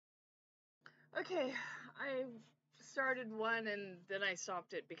Okay, I started one and then I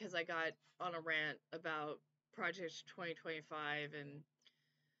stopped it because I got on a rant about Project 2025, and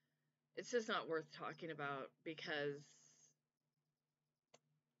it's just not worth talking about because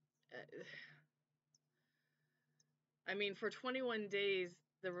uh, I mean, for 21 days,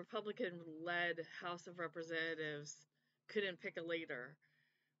 the Republican led House of Representatives couldn't pick a leader.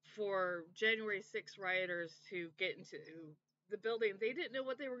 For January 6th rioters to get into the building, they didn't know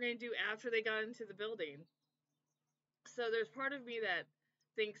what they were going to do after they got into the building. So there's part of me that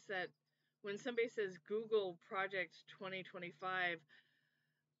thinks that when somebody says Google Project 2025,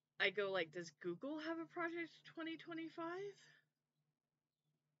 I go like, does Google have a Project 2025?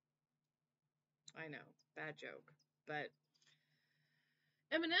 I know, bad joke, but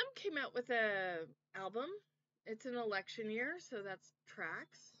Eminem came out with a album. It's an election year, so that's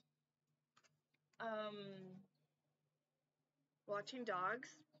tracks. Um, Watching dogs.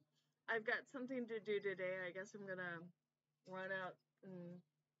 I've got something to do today. I guess I'm gonna run out and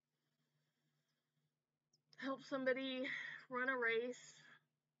help somebody run a race.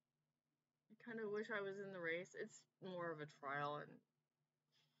 I kind of wish I was in the race. It's more of a trial, and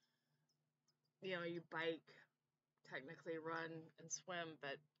you bike, technically run and swim,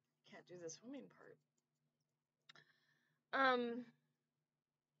 but can't do the swimming part. Um.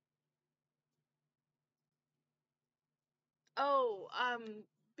 Oh.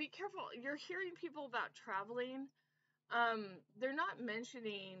 Be careful. You're hearing people about traveling. They're not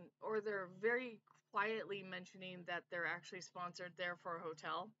mentioning, or they're very quietly mentioning that they're actually sponsored there for a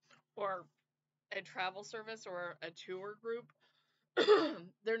hotel or a travel service or a tour group.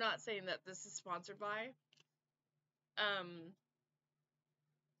 They're not saying that this is sponsored by, um,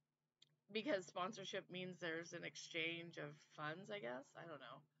 because sponsorship means there's an exchange of funds, I guess. I don't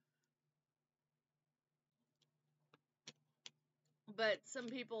know. But some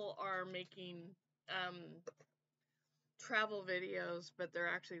people are making um, travel videos, but they're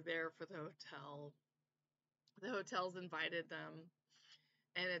actually there for the hotel. The hotel's invited them,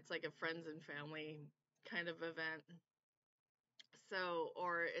 and it's like a friends and family kind of event. So,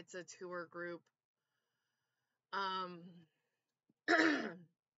 or it's a tour group um,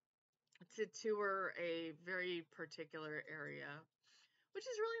 to tour a very particular area, which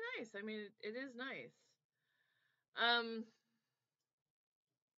is really nice. I mean, it is nice. Um,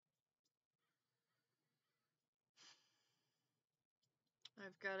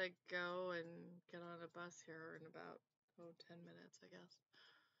 I've got to go and get on a bus here in about 10 minutes, I guess.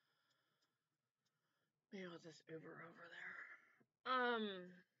 Maybe I'll just Uber over there.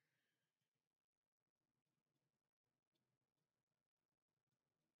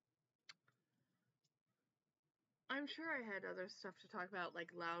 I'm sure I had other stuff to talk about, like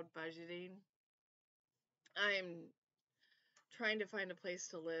loud budgeting. I'm trying to find a place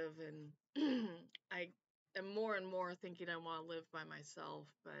to live, and I am more and more thinking I want to live by myself,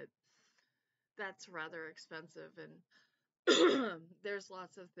 but that's rather expensive, and there's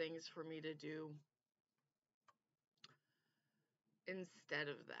lots of things for me to do instead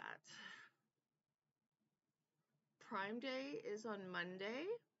of that. Prime Day is on Monday.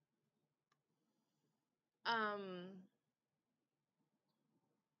 Um,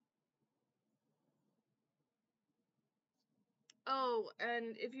 oh,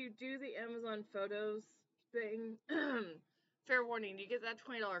 and if you do the Amazon Photos thing, fair warning, you get that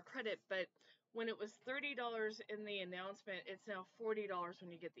 $20 credit, but when it was $30 in the announcement, it's now $40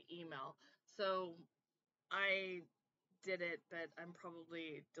 when you get the email. So I did it, but I'm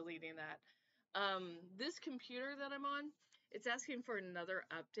probably deleting that. This computer that I'm on, it's asking for another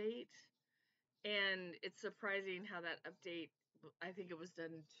update, and it's surprising how that update, I think it was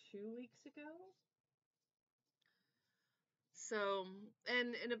done 2 weeks ago. So,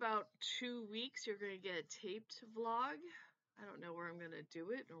 and in about 2 weeks, you're going to get a taped vlog. I don't know where I'm going to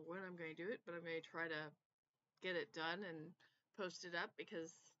do it or when I'm going to do it, but I'm going to try to get it done and post it up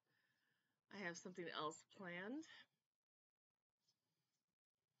because I have something else planned.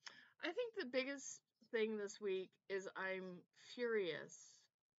 I think the biggest thing this week is I'm furious,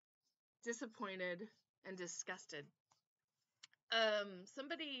 disappointed, and disgusted.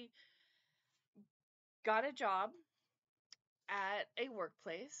 Somebody got a job at a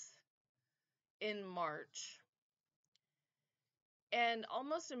workplace in March, and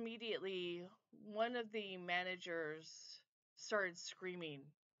almost immediately, one of the managers started screaming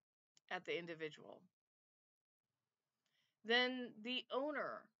at the individual. Then the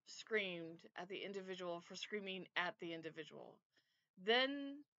owner screamed at the individual for screaming at the individual.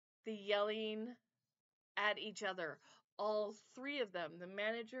 Then the yelling at each other. All three of them, the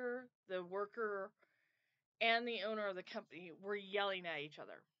manager, the worker, and the owner of the company, were yelling at each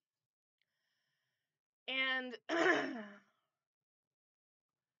other. And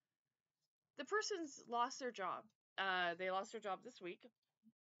the person's lost their job. They lost their job this week.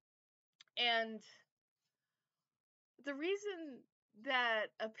 And the reason that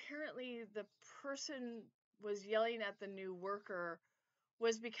apparently the person was yelling at the new worker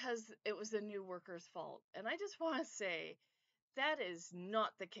was because it was the new worker's fault. And I just want to say that is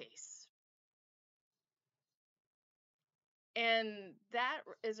not the case. And that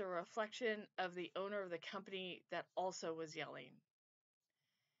is a reflection of the owner of the company that also was yelling.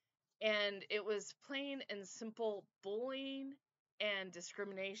 And it was plain and simple bullying and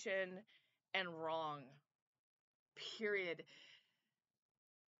discrimination and wrong. Period.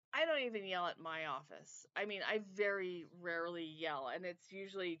 I don't even yell at my office. I mean, I very rarely yell, and it's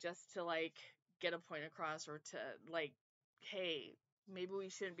usually just to like get a point across or to like, hey, maybe we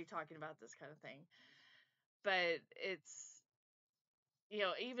shouldn't be talking about this kind of thing. But it's,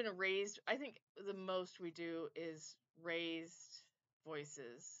 even raised, I think the most we do is raised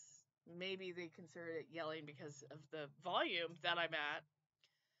voices. Maybe they consider it yelling because of the volume that I'm at.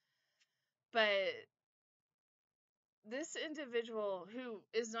 But this individual, who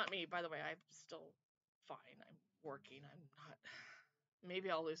is not me, by the way, I'm still fine. I'm working. I'm not, maybe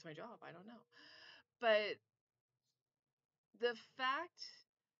I'll lose my job. I don't know. But the fact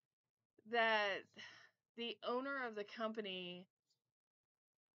that the owner of the company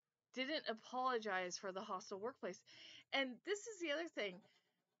didn't apologize for the hostile workplace. And this is the other thing.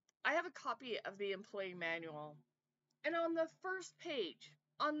 I have a copy of the employee manual. And on the first page,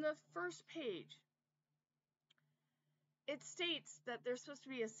 it states that there's supposed to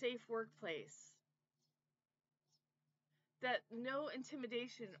be a safe workplace, that no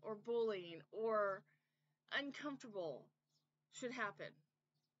intimidation or bullying or uncomfortable should happen.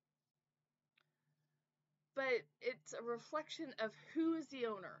 But it's a reflection of who is the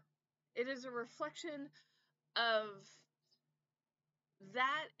owner. It is a reflection of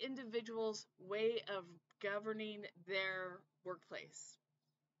that individual's way of governing their workplace.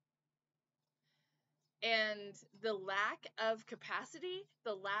 And the lack of capacity,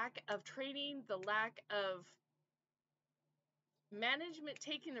 the lack of training, the lack of management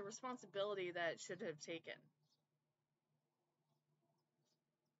taking the responsibility that it should have taken.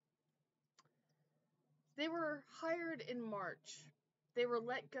 They were hired in March. They were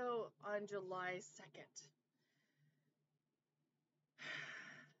let go on July 2nd.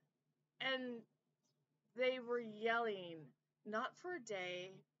 And they were yelling, not for a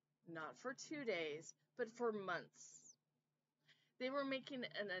day, not for 2 days, but for months. They were making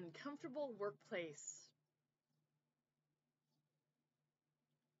an uncomfortable workplace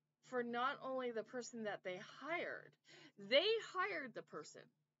for not only the person that they hired the person.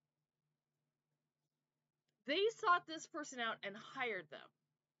 They sought this person out and hired them.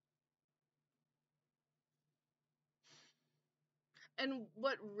 And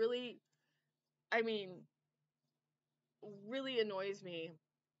what really annoys me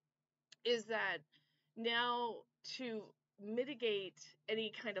is that now, to mitigate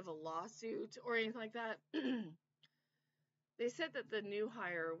any kind of a lawsuit or anything like that, they said that the new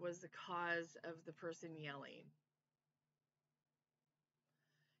hire was the cause of the person yelling.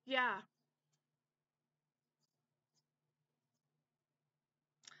 Yeah.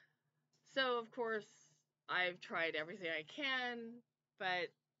 So, of course, I've tried everything I can, but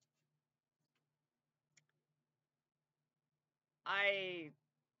I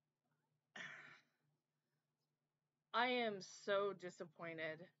am so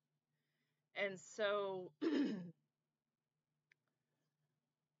disappointed and so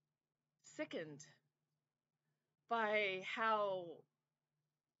sickened by how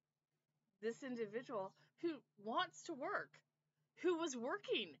this individual who wants to work, who was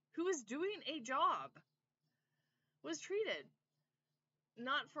working, who was doing a job, was treated.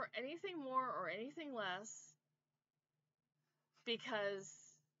 Not for anything more or anything less, because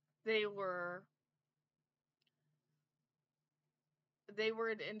they were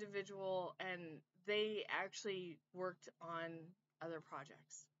an individual and they actually worked on other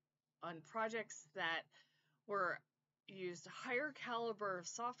projects, that were used higher caliber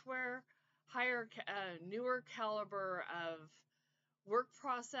software, newer caliber of work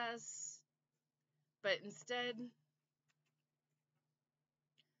process, but instead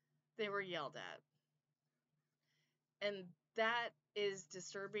they were yelled at. And that is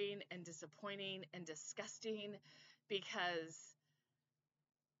disturbing and disappointing and disgusting, because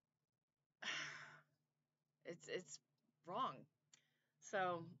it's wrong.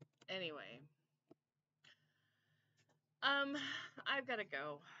 So anyway, I've got to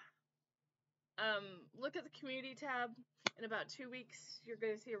go. Look at the community tab. In about 2 weeks, you're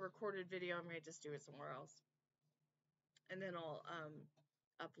going to see a recorded video. I might just do it somewhere else. And then I'll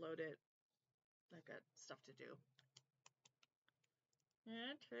upload it. I've got stuff to do.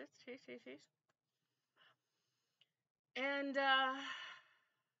 Yeah, taste. And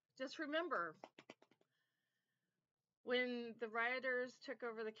just remember, when the rioters took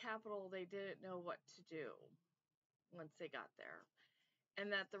over the Capitol, they didn't know what to do once they got there.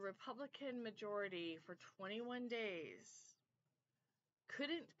 And that the Republican majority for 21 days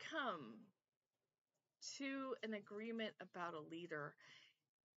couldn't come to an agreement about a leader.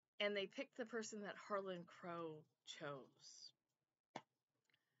 And they picked the person that Harlan Crow chose.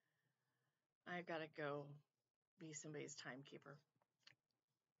 I've got to go be somebody's timekeeper.